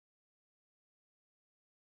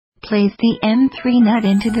place the M3 nut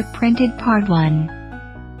into the printed part 1.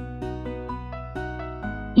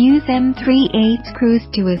 Use M3/8 screws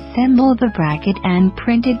to assemble the bracket and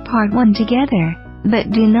printed part 1 together, but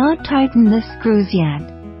do not tighten the screws yet.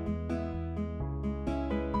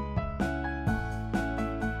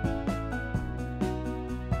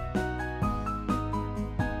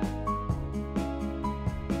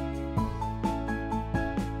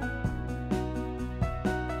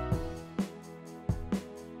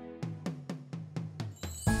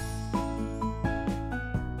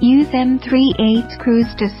 Use M3/8 screws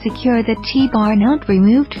to secure the T-bar nut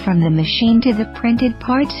removed from the machine to the printed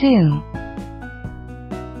part 2.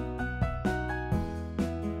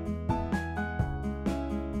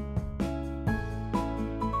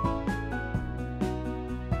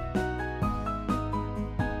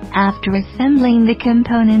 After assembling the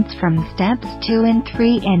components from steps 2 and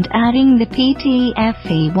 3 and adding the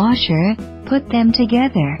PTFE washer, put them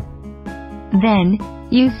together. Then,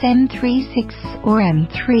 use M3/6 or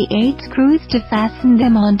M3/8 screws to fasten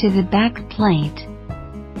them onto the back plate.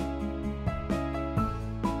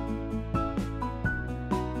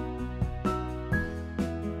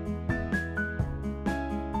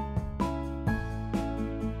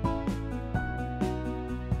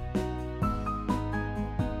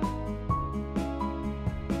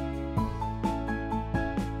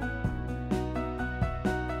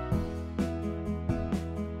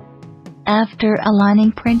 After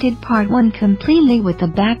aligning printed part 1 completely with the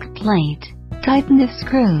back plate, tighten the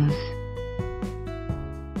screws.